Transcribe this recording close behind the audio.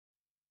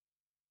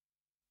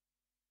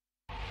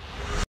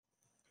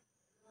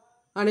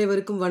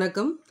அனைவருக்கும்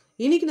வணக்கம்.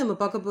 இன்னைக்கு நம்ம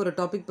பார்க்க போற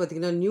டாபிக்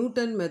பார்த்தீங்கன்னா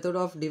Newton method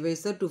of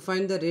divisor to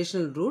find the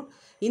rational root.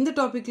 இந்த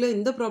டாபிக்ல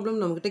இந்த ப்ராப்ளம்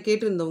நம்மகிட்ட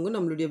கேட்டிருந்தவங்க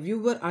நம்மளுடைய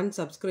வியூவர் அண்ட்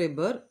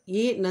சப்ஸ்கிரைபர்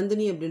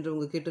நந்தினி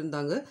அப்படின்றவங்க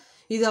கேட்டிருந்தாங்க.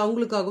 இது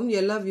அவங்களுக்காகவும்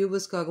எல்லா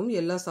வியூவர்ஸ்க்காகவும்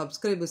எல்லா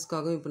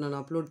சப்ஸ்கிரைபர்ஸ்க்காகவும் இப்போ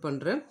நான் அப்லோட்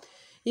பண்ணுறேன்.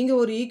 இங்கே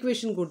ஒரு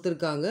ஈக்குவேஷன்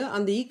கொடுத்துருக்காங்க.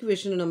 அந்த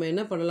ஈக்குவேஷனை நம்ம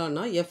என்ன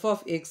பண்ணலாம்னா எஃப்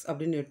ஆஃப் எக்ஸ்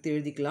அப்படின்னு எடுத்து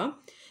எழுதிக்கலாம்.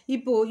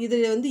 இப்போது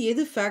இதில்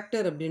எது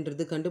ஃபேக்டர்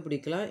அப்படின்றது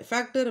கண்டுபிடிக்கலாம்.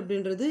 ஃபேக்டர்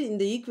அப்படின்றது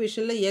இந்த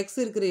ஈக்குவேஷனில் எக்ஸ்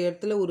இருக்கிற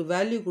இடத்துல ஒரு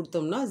வேல்யூ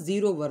கொடுத்தோம்னா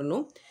 0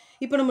 வரணும்.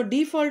 இப்போ நம்ம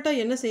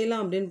டிஃபால்ட்டாக என்ன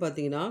செய்யலாம் அப்படின்னு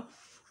பார்த்தீங்கன்னா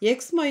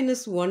எக்ஸ்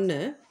மைனஸ் ஒன்று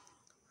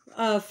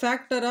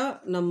ஃபேக்டராக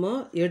நம்ம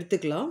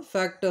எடுத்துக்கலாம்.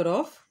 Factor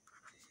of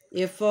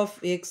F of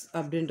X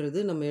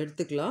அப்படின்றது நம்ம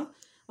எடுத்துக்கலாம்.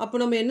 அப்போ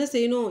நம்ம என்ன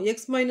செய்யணும்,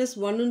 எக்ஸ் மைனஸ்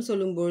ஒன்னுன்னு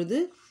சொல்லும்பொழுது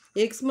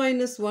X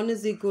minus one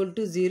is equal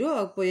to 0.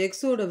 அப்போ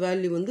எக்ஸோட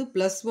வேல்யூ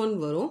 +1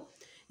 வரும்.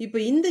 இப்போ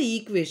இந்த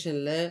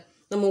ஈக்குவேஷனில்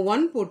நம்ம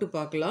 1 போட்டு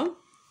பார்க்கலாம்.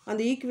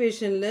 அந்த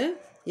ஈக்குவேஷனில்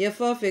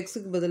எஃப் ஆஃப்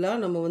எக்ஸுக்கு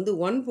பதிலாக நம்ம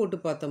 1 போட்டு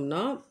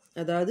பார்த்தோம்னா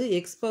அதாவது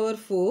X power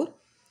 4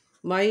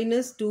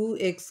 minus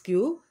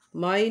 2x³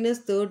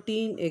 minus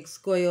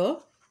 13x²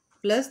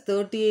 plus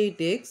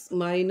 38x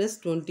minus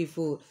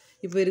 24.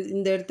 இப்போ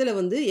இந்த இடத்துல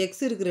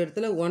எக்ஸ் இருக்கிற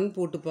இடத்துல 1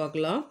 போட்டு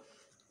பார்க்கலாம்.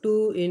 2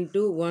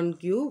 into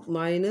 1³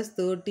 minus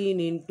 13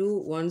 into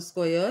 1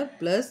 square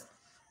plus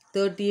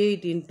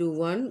 38 into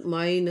 1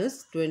 minus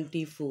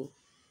 24.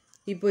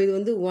 இப்போ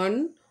இது 1,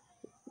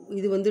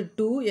 இது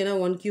 2, ஏன்னா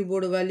 1 cube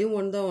வேல்யூ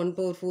 1 தான், 1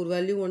 power 4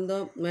 வேல்யூ 1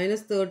 தான்,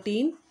 minus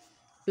 13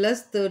 plus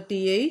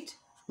 38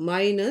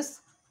 minus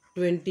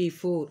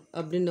 24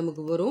 அப்படின்னு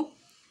நமக்கு வரும்.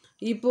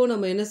 இப்போது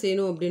நம்ம என்ன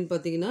செய்யணும் அப்படின்னு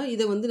பார்த்தீங்கன்னா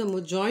இதை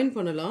நம்ம ஜாயின்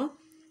பண்ணலாம்.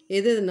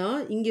 எதுனா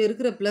இங்கே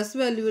இருக்கிற ப்ளஸ்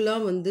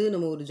வேல்யூலாம்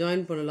நம்ம ஒரு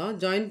ஜாயின் பண்ணலாம்.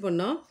 ஜாயின்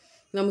பண்ணால்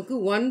நமக்கு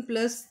 1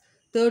 +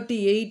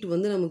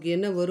 38 நமக்கு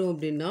என்ன வரும்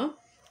அப்படின்னா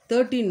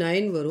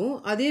 39 வரும்.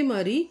 அதே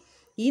மாதிரி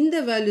இந்த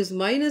வேல்யூஸ்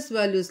மைனஸ்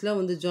வேல்யூஸ்லாம்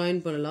ஜாயின்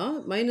பண்ணலாம்.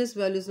 மைனஸ்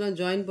வேல்யூஸ்லாம்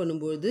ஜாயின்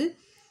பண்ணும்போது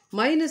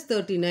மைனஸ்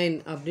 39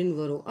 அப்படின்னு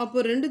வரும்.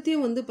 அப்போ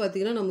ரெண்டுத்தையும்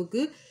பார்த்திங்கன்னா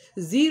நமக்கு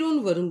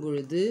 0ன்னு வரும்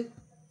பொழுது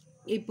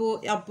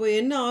அப்போ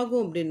என்ன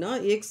ஆகும் அப்படின்னா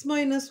எக்ஸ்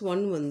மைனஸ்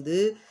 1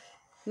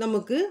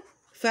 நமக்கு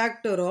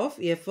factor of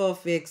F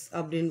of X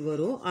அப்படின்னு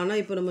வரும். ஆனால்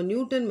இப்போ நம்ம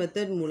நியூட்டன்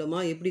மெத்தட்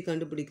மூலமாக எப்படி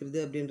கண்டுபிடிக்கிறது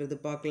அப்படின்றது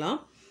பார்க்கலாம்.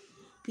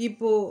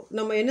 இப்போது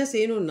நம்ம என்ன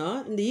செய்யணும்னா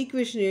இந்த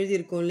ஈக்குவேஷன்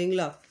எழுதியிருக்கோம்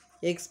இல்லைங்களா,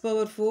 X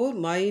power 4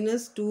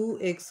 minus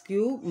 2x³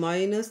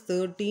 minus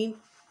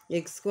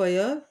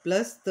 13x²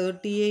 plus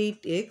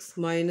 38x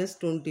minus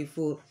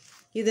 24.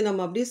 இதை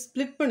நம்ம அப்படியே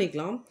ஸ்ப்ளிட்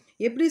பண்ணிக்கலாம்.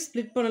 எப்படி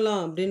ஸ்ப்ளிட்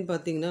பண்ணலாம் அப்படின்னு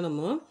பார்த்தீங்கன்னா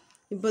நம்ம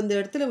இப்போ இந்த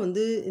இடத்துல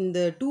இந்த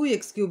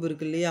 2x³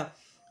 இருக்கு இல்லையா,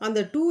 அந்த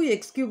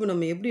 2x³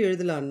 நம்ம எப்படி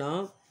எழுதலான்னா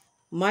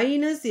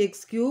மைனஸ்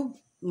x³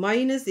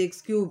 மைனஸ்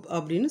x³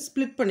 அப்படின்னு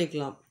ஸ்ப்ளிட்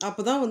பண்ணிக்கலாம்.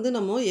 அப்போ தான்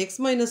நம்ம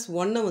எக்ஸ் மைனஸ்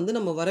ஒன்னை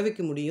நம்ம வர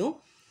வைக்க முடியும்.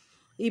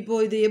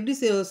 இப்போது இது எப்படி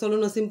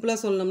சொல்லணும், சிம்பிளாக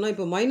சொல்லணும்னா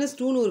இப்போ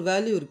 -2ன்னு ஒரு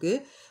வேல்யூ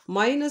இருக்குது.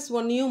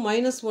 -1யும்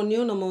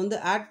நம்ம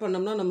ஆட்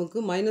பண்ணோம்னா நமக்கு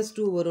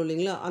 -2 வரும்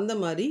இல்லைங்களா, அந்த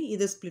மாதிரி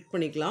இதை ஸ்ப்ளிட்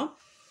பண்ணிக்கலாம்.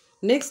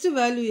 நெக்ஸ்ட்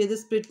வேல்யூ எது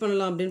ஸ்ப்ளிட்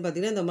பண்ணலாம் அப்படின்னு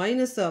பார்த்தீங்கன்னா இந்த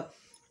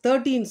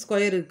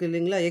 -13² இருக்குது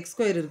இல்லைங்களா, x²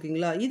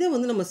 இருக்குங்களா, இதை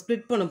நம்ம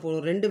ஸ்ப்ளிட் பண்ண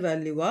போகிறோம் ரெண்டு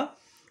வேல்யூவாக.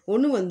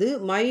 ஒன்று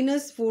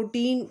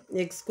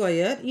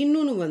 -14x²,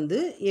 இன்னொன்று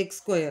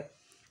x².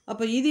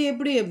 அப்போ இது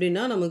எப்படி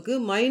அப்படின்னா நமக்கு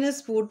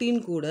 -14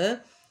 கூட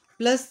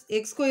ப்ளஸ்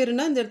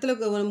x²னா இந்த இடத்துல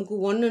நமக்கு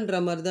 1ன்ற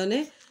மாதிரி தானே.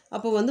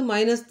 அப்போ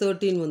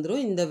 -13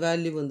 வந்துடும், இந்த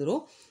வேல்யூ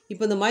வந்துடும்.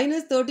 இப்போ இந்த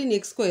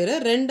 -13x²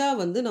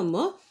 ரெண்டாக நம்ம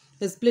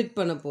ஸ்ப்ளிட்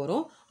பண்ண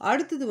போகிறோம்.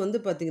 அடுத்தது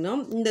பார்த்திங்கன்னா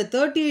இந்த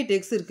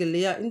 38x இருக்குது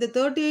இல்லையா, இந்த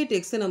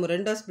 38xஐ நம்ம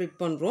ரெண்டாக ஸ்ப்ளிட்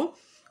பண்ணுறோம்.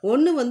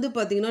 ஒன்று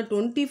பார்த்திங்கன்னா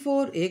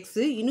 24x,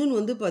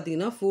 இன்னொன்று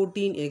பார்த்திங்கன்னா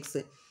 14x.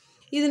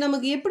 இது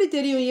நமக்கு எப்படி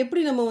தெரியும்,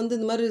 எப்படி நம்ம இந்த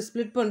மாதிரி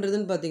ஸ்ப்ளிட்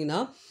பண்ணுறதுன்னு பார்த்தீங்கன்னா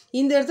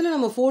இந்த இடத்துல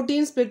நம்ம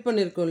 14 ஸ்ப்ளிட்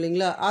பண்ணியிருக்கோம்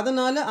இல்லைங்களா,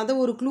 அதனால் அதை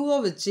ஒரு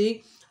க்ளூவாக வச்சு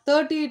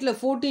 38ல்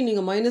 14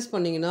 நீங்கள் மைனஸ்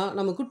பண்ணிங்கன்னா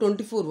நமக்கு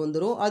 24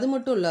 வந்துடும். அது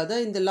மட்டும் இல்லாத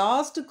இந்த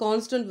லாஸ்ட்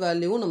கான்ஸ்டன்ட்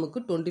வேல்யூவும் நமக்கு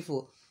 24.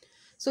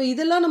 ஸோ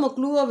இதெல்லாம் நம்ம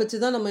க்ளூவாக வச்சு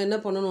தான் நம்ம என்ன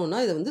பண்ணணும்னா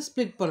இதை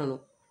ஸ்ப்ளிட்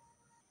பண்ணணும்.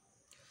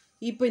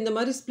 இப்போ இந்த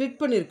மாதிரி ஸ்ப்ளிட்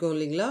பண்ணியிருக்கோம்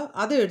இல்லைங்களா,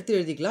 அதை எடுத்து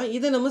எழுதிக்கலாம்.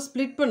 இதை நம்ம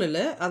ஸ்ப்ளிட்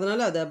பண்ணலை,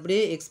 அதனால் அதை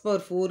அப்படியே எக்ஸ்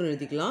பவர் 4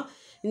 எழுதிக்கலாம்.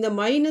 இந்த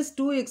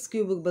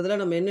 -2x³ பதிலாக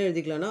நம்ம என்ன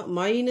எழுதிக்கலாம்னா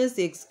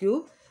 -x³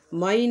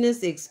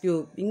 மைனஸ் x³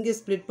 இங்கே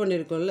ஸ்ப்ளிட்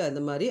பண்ணியிருக்கோம்ல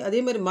அந்த மாதிரி. அதே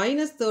மாதிரி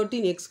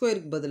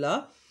 -13x² பதிலாக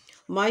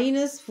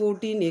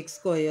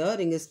 -14x²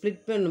 இங்கே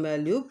ஸ்ப்ளிட் பண்ண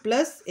வேல்யூ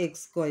ப்ளஸ்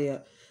x².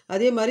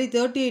 அதே மாதிரி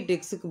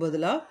 38xக்கு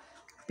பதிலாக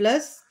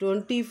plus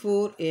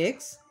 24x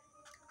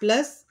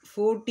plus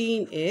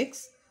 14x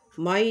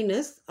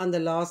minus அந்த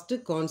லாஸ்ட்டு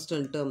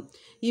கான்ஸ்டன்ட் டேர்ம்.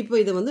 இப்போ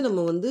இதை நம்ம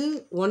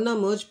ஒன்றா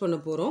மர்ஜ் பண்ண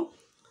போகிறோம்.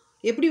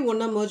 எப்படி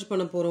ஒன்றா மர்ஜ்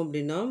பண்ண போகிறோம்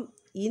அப்படின்னா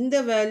இந்த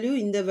வேல்யூ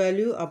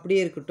அப்படியே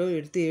இருக்கட்டும்,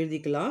 எடுத்து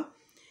எழுதிக்கலாம்.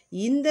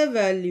 இந்த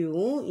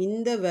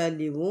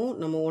வேல்யூவும்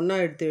நம்ம ஒன்றா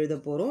எடுத்து எழுத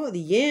போகிறோம். அது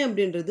ஏன்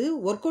அப்படின்றது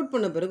ஒர்க் அவுட்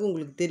பண்ண பிறகு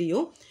உங்களுக்கு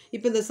தெரியும்.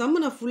 இப்போ இந்த சம்மை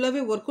நான்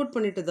ஃபுல்லாகவே ஒர்க் அவுட்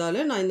பண்ணிட்டதால்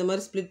நான் இந்த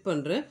மாதிரி ஸ்ப்ளிட்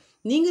பண்ணுறேன்.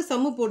 நீங்கள்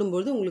சம்மு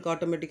போடும்போது உங்களுக்கு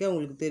ஆட்டோமேட்டிக்காக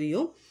உங்களுக்கு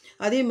தெரியும்.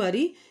 அதே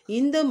மாதிரி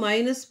இந்த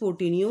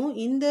 -14யும்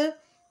இந்த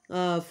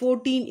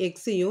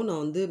 14xஐயும்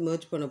நான்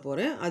மர்ஜ் பண்ண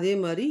போகிறேன். அதே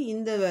மாதிரி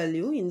இந்த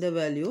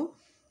வேல்யூ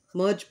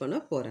மர்ஜ் பண்ண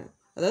போகிறேன்.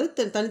 அதாவது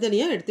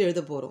தனித்தனியாக எடுத்து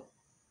எழுத போகிறோம்.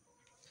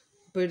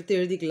 இப்போ எடுத்து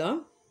எழுதிக்கலாம்.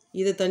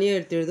 இதை தனியாக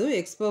எடுத்து எழுதும்.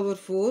 X power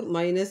 4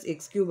 minus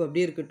X cube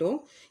அப்படியே இருக்கட்டும்.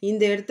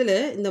 இந்த இடத்துல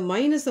இந்த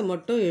மைனஸை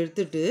மட்டும்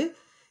எடுத்துட்டு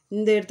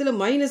இந்த இடத்துல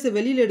மைனஸை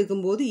வெளியில்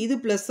எடுக்கும்போது இது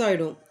ப்ளஸ்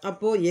ஆகிடும்.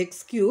 அப்போது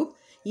எக்ஸ் கியூப்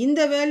இந்த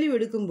வேல்யூ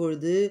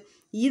எடுக்கும்பொழுது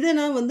இதை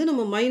நான் வந்து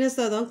நம்ம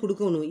மைனஸாக தான்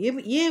கொடுக்கணும்.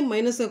 ஏன்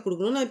மைனஸாக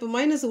கொடுக்கணும்? நான் இப்போ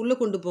மைனஸை உள்ளே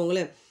கொண்டு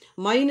போங்களேன்.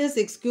 மைனஸ்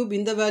எக்ஸ் கியூப்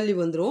இந்த வேல்யூ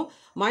வந்துடும்.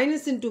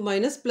 Minus into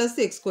minus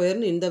plus X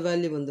ஸ்கொயர்னு இந்த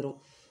வேல்யூ வந்துடும்.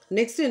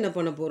 நெக்ஸ்ட் என்ன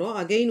பண்ண போகிறோம்?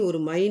 அகெயின் ஒரு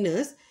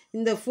மைனஸ்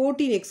இந்த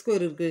 14 எக்ஸ்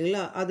ஸ்கொயர்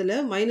இருக்குங்களா, அதில்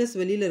மைனஸ்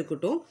வெளியில்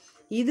இருக்கட்டும்.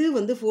 இது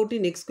வந்து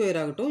 14 எக்ஸ் ஸ்கொயர்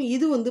ஆகட்டும்.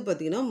 இது வந்து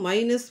பார்த்திங்கன்னா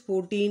மைனஸ்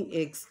 14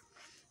 எக்ஸ்.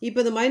 இப்போ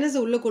இந்த மைனஸை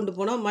உள்ளே கொண்டு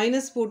போனால்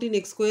மைனஸ் 14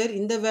 எக்ஸ் ஸ்கொயர்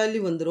இந்த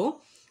வேல்யூ வந்துடும்.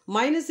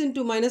 Minus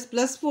into minus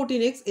plus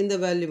 14 X இந்த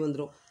வேல்யூ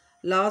வந்துடும்.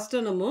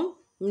 லாஸ்ட்டாக நம்ம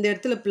இந்த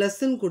இடத்துல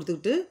ப்ளஸ்ன்னு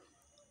கொடுத்துக்கிட்டு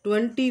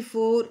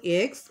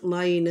 24x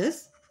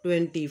மைனஸ்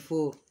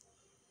 24.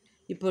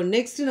 இப்போ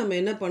நெக்ஸ்ட்டு நம்ம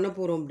என்ன பண்ண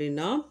போகிறோம்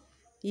அப்படின்னா,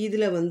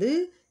 இதில் வந்து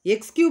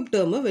எக்ஸ் கியூப்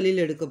டேர்மை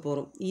வெளியில் எடுக்க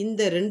போகிறோம்.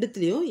 இந்த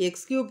ரெண்டுத்துலேயும்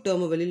எக்ஸ் கியூப்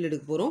டேர்மை வெளியில்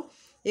எடுக்க போகிறோம்.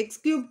 எக்ஸ்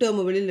கியூப்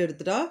டேர்மை வெளியில்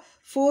எடுத்துட்டா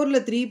 4ல்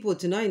 3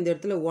 போச்சுன்னா இந்த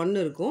இடத்துல 1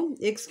 இருக்கும்.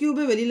 எக்ஸ்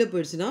கியூபே வெளியில்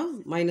போயிடுச்சுன்னா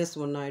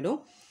 -1 ஆகிடும்.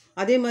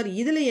 அதே மாதிரி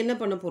இதில் என்ன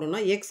பண்ண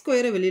போகிறோம்னா எக்ஸ்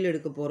ஸ்கொயரை வெளியில்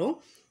எடுக்க போகிறோம்.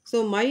 ஸோ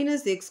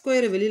மைனஸ் எக்ஸ்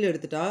ஸ்கொயரை வெளியில்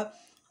எடுத்துட்டா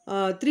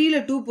 3ல்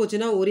 2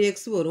 போச்சுன்னா ஒரு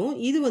எக்ஸ் வரும்.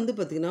 இது வந்து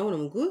பார்த்திங்கன்னா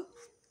நமக்கு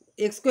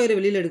எக்ஸ் ஸ்கொயரை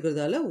வெளியில்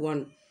எடுக்கிறதால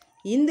 1.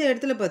 இந்த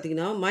இடத்துல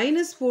பார்த்திங்கன்னா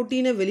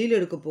 -14 வெளியில்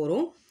எடுக்க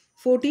போகிறோம்.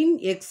 14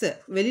 எக்ஸை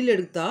வெளியில்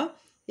எடுத்தால்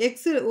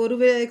ஒரு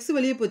எக்ஸ்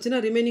வெளியே போச்சுன்னா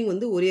ரிமைனிங்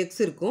வந்து ஒரு எக்ஸ்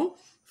இருக்கும்.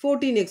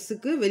 14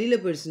 எக்ஸுக்கு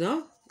வெளியில் போயிடுச்சுன்னா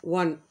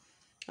 1.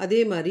 அதே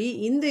மாதிரி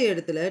இந்த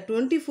இடத்துல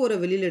 24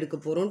 வெளியில் எடுக்க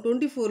போகிறோம்.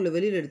 24ல்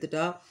வெளியில்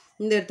எடுத்துட்டா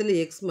இந்த இடத்துல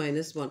எக்ஸ்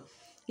 -1.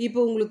 இப்போ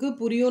உங்களுக்கு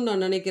புரியும்னு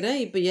நான் நினைக்கிறேன்.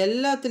 இப்போ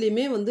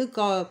எல்லாத்துலேயுமே வந்து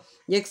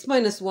எக்ஸ்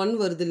 -1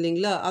 வருது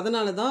இல்லைங்களா,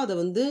 அதனால தான் அதை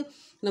வந்து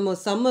நம்ம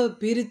சம்மை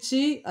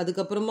பிரித்து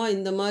அதுக்கப்புறமா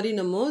இந்த மாதிரி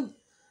நம்ம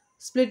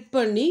ஸ்ப்ளிட்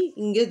பண்ணி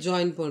இங்கே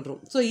ஜாயின் பண்ணுறோம்.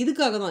 ஸோ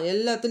இதுக்காக தான்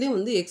எல்லாத்துலேயும்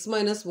வந்து எக்ஸ்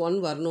 -1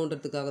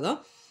 வரணுன்றதுக்காக தான்.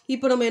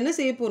 இப்போ நம்ம என்ன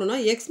செய்ய போகிறோம்னா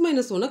எக்ஸ்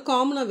 -1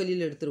 காமனாக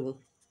வெளியில் எடுத்துருவோம்.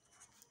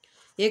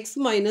 எக்ஸ்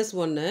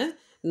 -1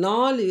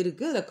 4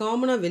 இருக்குது, அதில்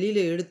காமனாக வெளியில்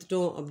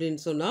எடுத்துட்டோம் அப்படின்னு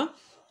சொன்னால்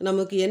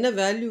நமக்கு என்ன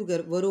வேல்யூ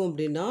வரும்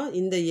அப்படின்னா,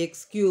 இந்த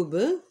எக்ஸ்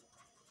கியூபு,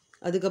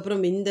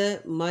 அதுக்கப்புறம் இந்த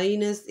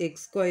மைனஸ்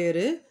எக்ஸ்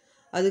ஸ்கொயரு,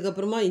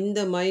 அதுக்கப்புறமா இந்த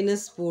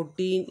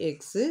 -14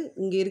 எக்ஸு,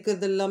 இங்கே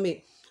இருக்கிறது எல்லாமே.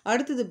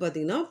 அடுத்தது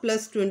பார்த்திங்கன்னா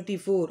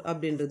 +24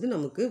 அப்படின்றது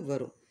நமக்கு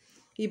வரும்.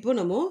 இப்போ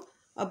நம்ம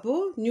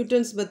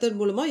நியூட்டன்ஸ் மெத்தட்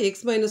மூலமாக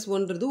எக்ஸ்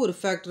 -1ன்றது ஒரு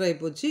ஃபேக்டர் ஆகி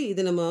போச்சு.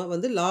 இது நம்ம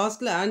வந்து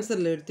லாஸ்ட்டில்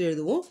ஆன்சரில் எடுத்து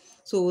எழுதுவோம்.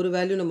 ஸோ ஒரு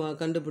வேல்யூ நம்ம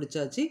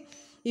கண்டுபிடிச்சாச்சு.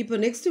 இப்போ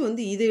நெக்ஸ்ட்டு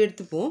வந்து இதை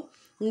எடுத்துப்போம்.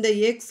 இந்த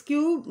X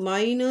cube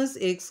minus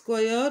X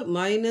square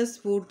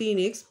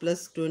 -14x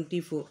 +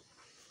 24.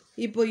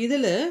 இப்போ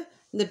இதில்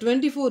இந்த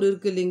 24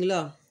 இருக்குது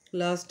இல்லைங்களா,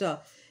 லாஸ்ட்டாக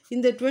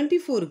இந்த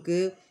 24க்கு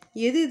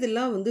எது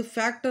இதெல்லாம் வந்து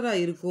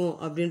ஃபேக்டராக இருக்கும்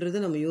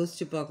அப்படின்றத நம்ம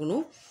யோசித்து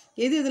பார்க்கணும்.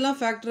 எது இதெல்லாம்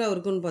ஃபேக்டராக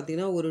இருக்கும்னு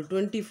பார்த்தீங்கன்னா, ஒரு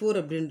 24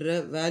 அப்படின்ற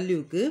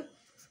வேல்யூக்கு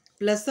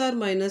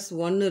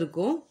 +or-1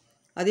 இருக்கும்.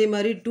 அதே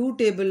மாதிரி 2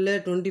 டேபிளில்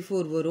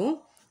 24 வரும்.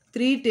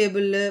 3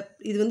 டேபிளில்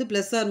இது வந்து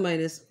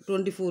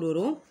 +or-24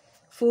 வரும்.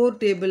 4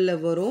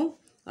 டேபிளில் வரும்.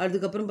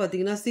 அதுக்கப்புறம்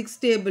பார்த்திங்கன்னா 6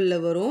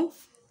 டேபிளில் வரும்.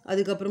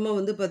 அதுக்கப்புறமா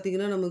வந்து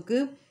பார்த்திங்கன்னா நமக்கு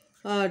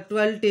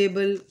 12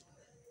 டேபிள்,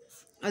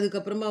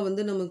 அதுக்கப்புறமா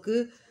வந்து நமக்கு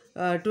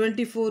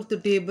 24th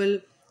டேபிள்,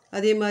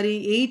 அதே மாதிரி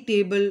 8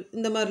 டேபிள்,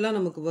 இந்த மாதிரிலாம்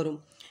நமக்கு வரும்.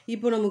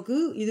 இப்போ நமக்கு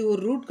இது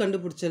ஒரு ரூட்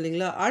கண்டுபிடிச்சோம்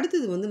இல்லைங்களா.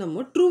 அடுத்தது வந்து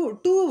நம்ம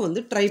 2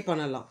 வந்து ட்ரை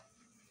பண்ணலாம்.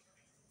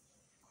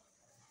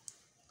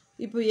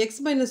 இப்போ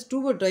எக்ஸ்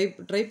 -2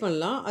 ட்ரை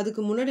பண்ணலாம்.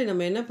 அதுக்கு முன்னாடி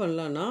நம்ம என்ன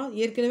பண்ணலான்னா,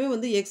 ஏற்கனவே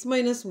வந்து எக்ஸ்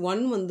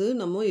 -1 வந்து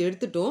நம்ம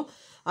எடுத்துட்டோம்.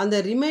 அந்த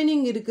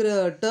ரிமைனிங் இருக்கிற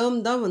டேர்ம்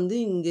தான் வந்து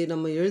இங்கே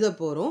நம்ம எழுத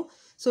போகிறோம்.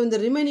 ஸோ இந்த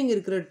ரிமைனிங்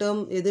இருக்கிற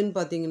டேர்ம் எதுன்னு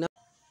பார்த்தீங்கன்னா,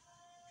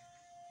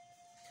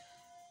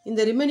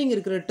 இந்த ரிமைனிங்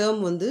இருக்கிற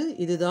டேர்ம் வந்து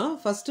இதுதான்.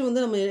 ஃபஸ்ட்டு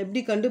வந்து நம்ம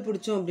எப்படி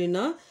கண்டுபிடிச்சோம்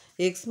அப்படின்னா,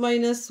 எக்ஸ்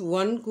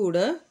 -1 கூட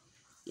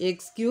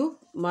X cube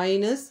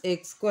minus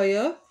X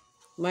square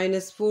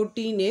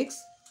 -14x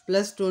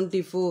 +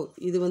 24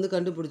 இது வந்து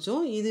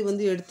கண்டுபிடிச்சோம். இது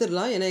வந்து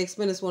எடுத்துடலாம், ஏன்னா எக்ஸ்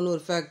 -1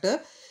 ஒரு ஃபேக்டர்.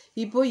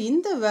 இப்போது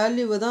இந்த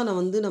வேல்யூவை தான்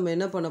நம்ம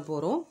என்ன பண்ண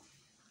போகிறோம்,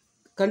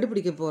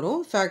 கண்டுபிடிக்க போகிறோம்.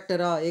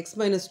 ஃபேக்டராக எக்ஸ்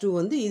 -2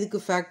 வந்து இதுக்கு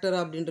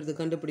ஃபேக்டராக அப்படின்றது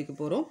கண்டுபிடிக்க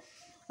போகிறோம்.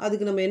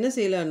 அதுக்கு நம்ம என்ன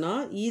செய்யலாம்னா,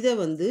 இதை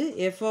வந்து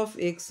எஃப் ஆஃப்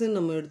எக்ஸுன்னு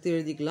நம்ம எடுத்து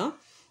எழுதிக்கலாம்.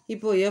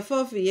 இப்போது எஃப்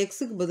ஆஃப்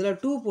எக்ஸுக்கு பதிலாக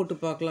 2 போட்டு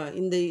பார்க்கலாம்.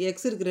 இந்த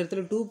எக்ஸ் இருக்கிற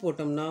இடத்துல 2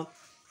 போட்டோம்னா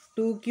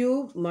 2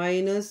 கியூப்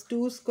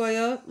 -2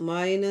 ஸ்கொயர்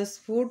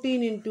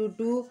 -14 ×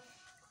 2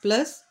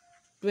 +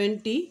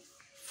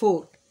 24.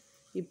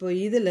 இப்போ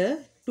இதில்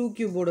 2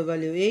 கியூபோட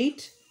வேல்யூ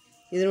 8,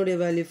 இதனுடைய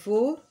வேல்யூ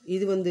 4,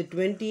 இது வந்து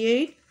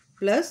 28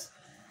 +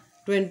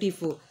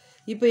 24.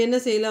 இப்போ என்ன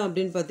செய்யலாம்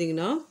அப்படின்னு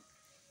பார்த்தீங்கன்னா,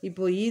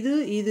 இப்போ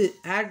இது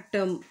ஆட்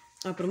டேர்ம்,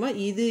 அப்புறமா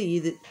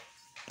இது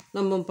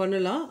நம்ம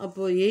பண்ணலாம்.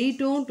 அப்போது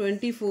 8ம்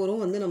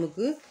 24ம் வந்து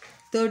நமக்கு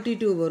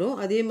 32 வரும்.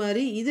 அதே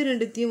மாதிரி இது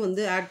ரெண்டுத்தையும்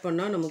வந்து ஆட்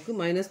பண்ணால் நமக்கு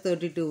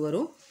 -32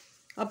 வரும்.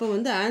 அப்போ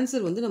வந்து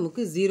ஆன்சர் வந்து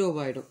நமக்கு 0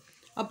 ஆகிடும்.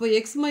 அப்போ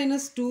எக்ஸ்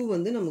 -2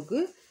 வந்து நமக்கு,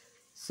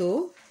 so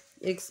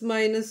X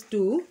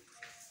 -2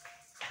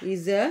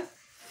 is a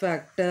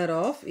factor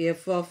of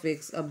F of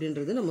X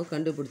அப்படின்றது நம்ம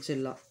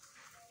கண்டுபிடிச்சிடலாம்.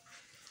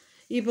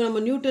 இப்போ நம்ம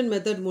நியூட்டன்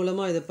மெத்தட்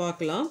மூலமாக இதை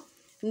பார்க்கலாம்.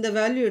 இந்த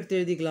வேல்யூ எடுத்து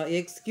எழுதிக்கலாம்.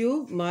 X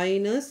cube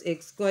minus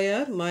X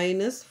square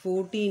minus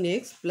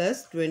 14x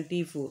plus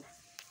 24.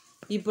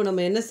 இப்போ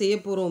நம்ம என்ன செய்ய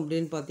போகிறோம்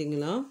அப்படின்னு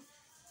பார்த்தீங்கன்னா,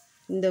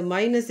 இந்த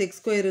மைனஸ் எக்ஸ்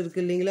ஸ்கொயர்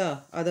இருக்குது இல்லைங்களா,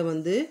 அதை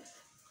வந்து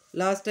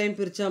லாஸ்ட் டைம்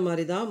பிரித்தா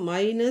மாதிரி தான்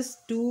minus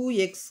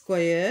 2x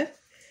square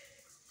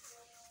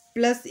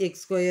plus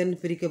X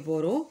ஸ்கொயர்னு பிரிக்க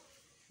போகிறோம்.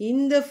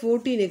 இந்த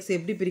 14x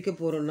எப்படி பிரிக்க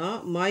போகிறோம்னா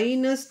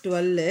மைனஸ்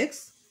 12x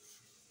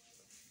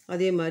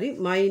அதே மாதிரி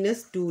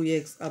மைனஸ்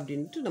 2x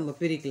அப்படின்ட்டு நம்ம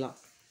பிரிக்கலாம்.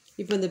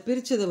 இப்போ இந்த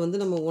பிரித்ததை வந்து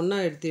நம்ம ஒன்றா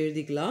எடுத்து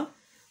எழுதிக்கலாம்.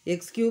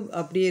 எக்ஸ் கியூப்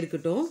அப்படியே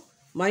இருக்கட்டும்.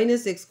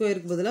 மைனஸ் எக்ஸ்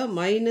ஸ்கொயருக்கு பதிலாக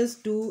minus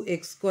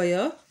 2x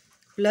square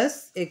plus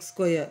X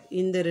square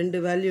இந்த ரெண்டு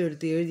வேல்யூ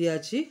எடுத்து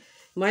எழுதியாச்சு.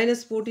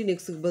 மைனஸ்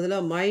 14xக்கு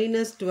பதிலாக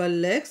minus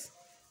 12x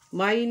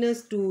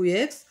minus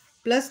 2x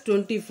plus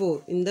 24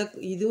 இந்த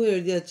இதுவும்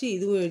எழுதியாச்சு,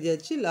 இதுவும்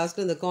எழுதியாச்சு.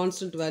 லாஸ்ட்டில் இந்த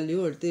கான்ஸ்டன்ட்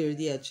வேல்யூவும் எடுத்து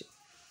எழுதியாச்சு.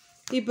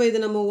 இப்போ இதை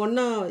நம்ம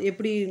ஒன்றா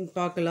எப்படி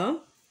பார்க்கலாம்.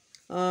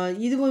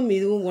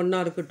 இதுவும் ஒன்றா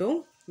இருக்கட்டும்.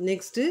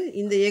 நெக்ஸ்ட்டு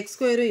இந்த எக்ஸ்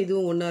ஸ்கொயரும்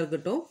இதுவும் ஒன்றா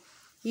இருக்கட்டும்.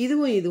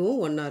 இதுவும்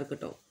ஒன்றா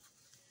இருக்கட்டும்.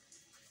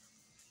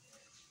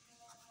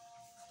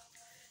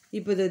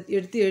 இப்போ இதை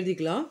எடுத்து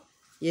எழுதிக்கலாம்.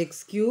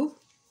 X cube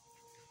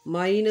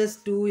minus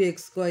 2x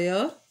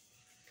square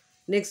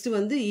next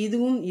வந்து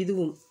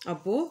இதுவும்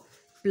அப்போது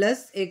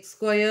plus X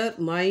square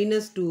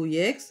minus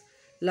 2x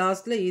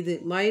லாஸ்ட்டில் இது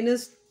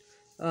மைனஸ்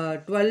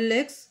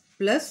 12x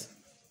ப்ளஸ்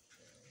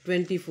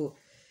 24.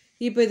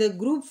 இப்போ இதை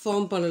குரூப்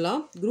ஃபார்ம்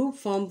பண்ணலாம். குரூப்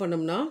ஃபார்ம்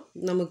பண்ணோம்னா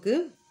நமக்கு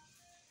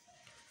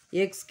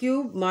X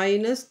cube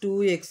minus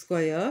 2x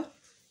square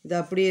இது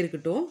அப்படியே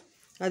இருக்கட்டும்.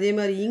 அதே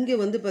மாதிரி இங்கே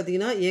வந்து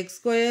பார்த்திங்கன்னா X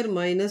square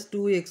minus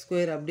 2x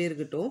square அப்படியே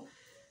இருக்கட்டும்.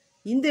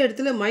 இந்த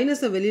இடத்துல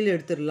மைனஸை வெளியில்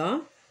எடுத்துடலாம்.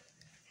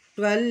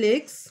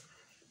 12x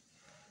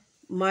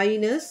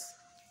minus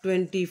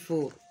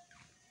 24.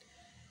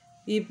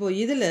 இப்போ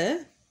இதில்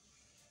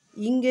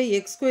இங்கே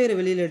எக்ஸ் ஸ்கொயரை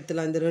வெளியில்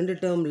எடுத்துடலாம் இந்த ரெண்டு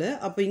டேர்மில்.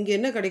 அப்போ இங்கே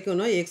என்ன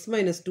கிடைக்கும்னா எக்ஸ்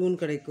மைனஸ்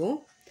 2ன்னு கிடைக்கும்.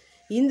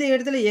 இந்த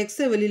இடத்துல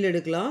எக்ஸை வெளியில்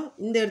எடுக்கலாம்.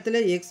 இந்த இடத்துல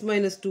எக்ஸ்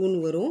மைனஸ்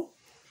 2ன்னு வரும்.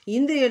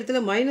 இந்த இடத்துல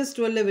மைனஸ்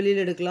 12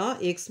 வெளியில் எடுக்கலாம்.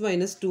 எக்ஸ்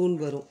மைனஸ்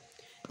 2ன்னு வரும்.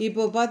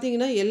 இப்போ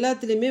பார்த்தீங்கன்னா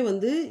எல்லாத்துலேயுமே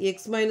வந்து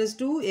X minus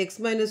 2 X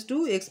minus 2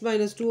 X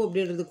minus 2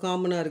 அப்படின்றது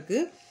காமனாக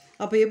இருக்குது.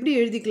 அப்போ எப்படி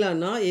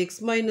எழுதிக்கலாம்னா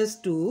எக்ஸ் மைனஸ்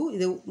 2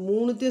 இதை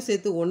மூணுத்தையும்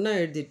சேர்த்து ஒன்றா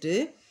எழுதிட்டு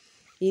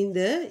இந்த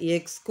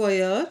எக்ஸ்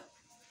ஸ்கொயர்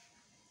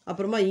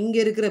அப்புறமா இங்கே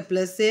இருக்கிற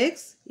ப்ளஸ்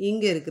எக்ஸ்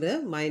இங்கே இருக்கிற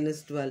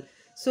மைனஸ் 12.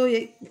 ஸோ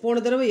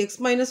போன தடவை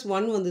எக்ஸ் மைனஸ்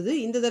 1 வந்தது,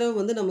 இந்த தடவை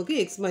வந்து நமக்கு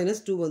எக்ஸ்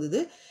மைனஸ் 2 வந்தது.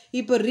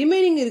 இப்போ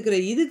ரிமைனிங் இருக்கிற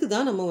இதுக்கு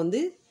தான் நம்ம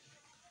வந்து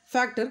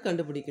ஃபேக்டர்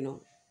கண்டுபிடிக்கணும்.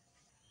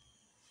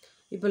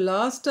 இப்போ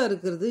லாஸ்ட்டாக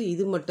இருக்கிறது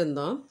இது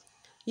மட்டும்தான்.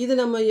 இதை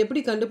நம்ம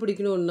எப்படி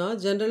கண்டுபிடிக்கணும்னா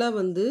ஜென்ரலாக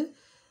வந்து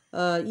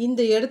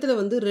இந்த இடத்துல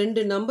வந்து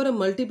ரெண்டு நம்பரை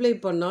மல்டிப்ளை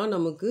பண்ணால்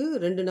நமக்கு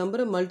ரெண்டு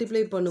நம்பரை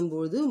மல்டிப்ளை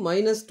பண்ணும்போது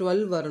மைனஸ்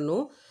 12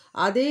 வரணும்.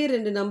 அதே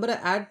ரெண்டு நம்பரை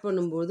ஆட்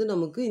பண்ணும்போது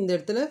நமக்கு இந்த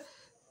இடத்துல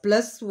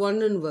ப்ளஸ்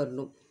 1ன்னு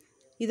வரணும்.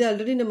 இது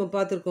ஆல்ரெடி நம்ம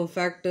பார்த்துருக்கோம்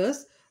ஃபேக்டர்ஸ்.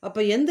 அப்போ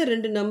எந்த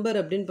ரெண்டு நம்பர்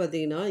அப்படின்னு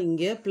பார்த்தீங்கன்னா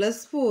இங்கே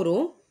ப்ளஸ்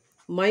 4ம்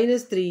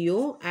மைனஸ்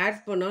 3யும்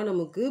ஆட் பண்ணால்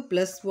நமக்கு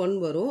ப்ளஸ் 1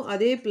 வரும்.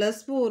 அதே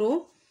ப்ளஸ் 4ம்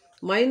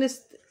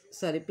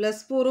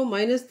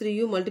மைனஸ்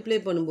 3யும் மல்டிப்ளை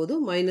பண்ணும்போது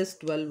மைனஸ்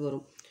 12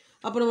 வரும்.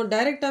 அப்போ நம்ம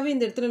டைரெக்டாகவே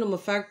இந்த இடத்துல நம்ம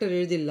ஃபேக்டர்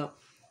எழுதிடலாம்.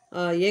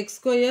 X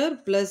square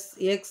plus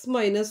X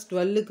minus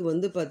 12க்கு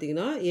வந்து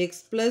பார்த்திங்கன்னா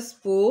எக்ஸ் ப்ளஸ்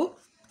 4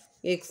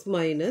 எக்ஸ்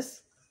மைனஸ்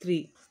 3.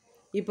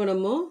 இப்போ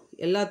நம்ம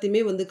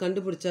எல்லாத்தையுமே வந்து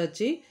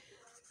கண்டுபிடிச்சாச்சு.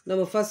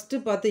 நம்ம ஃபஸ்ட்டு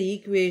பார்த்த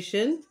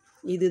ஈக்குவேஷன்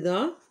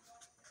இதுதான்.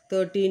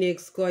 13x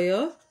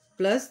square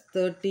plus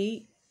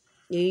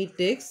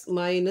 38x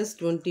minus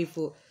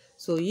 24.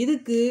 So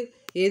இதுக்கு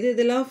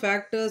எதெல்லாம்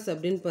ஃபேக்டர்ஸ்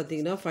அப்படின்னு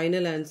பார்த்தீங்கன்னா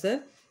final answer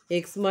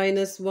X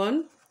minus 1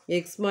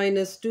 X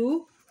minus 2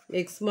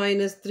 X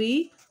minus 3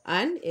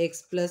 and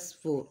X plus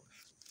 4.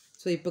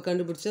 So இப்போ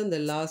கண்டுபிடிச்ச அந்த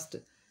லாஸ்ட்.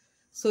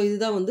 ஸோ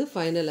இதுதான் வந்து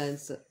ஃபைனல்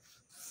ஆன்சர்.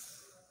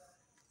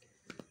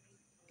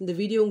 இந்த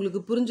வீடியோ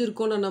உங்களுக்கு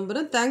புரிஞ்சிருக்கோன்னு நான்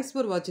நம்புகிறேன். தேங்க்ஸ்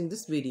ஃபார் வாட்சிங்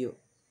திஸ் வீடியோ.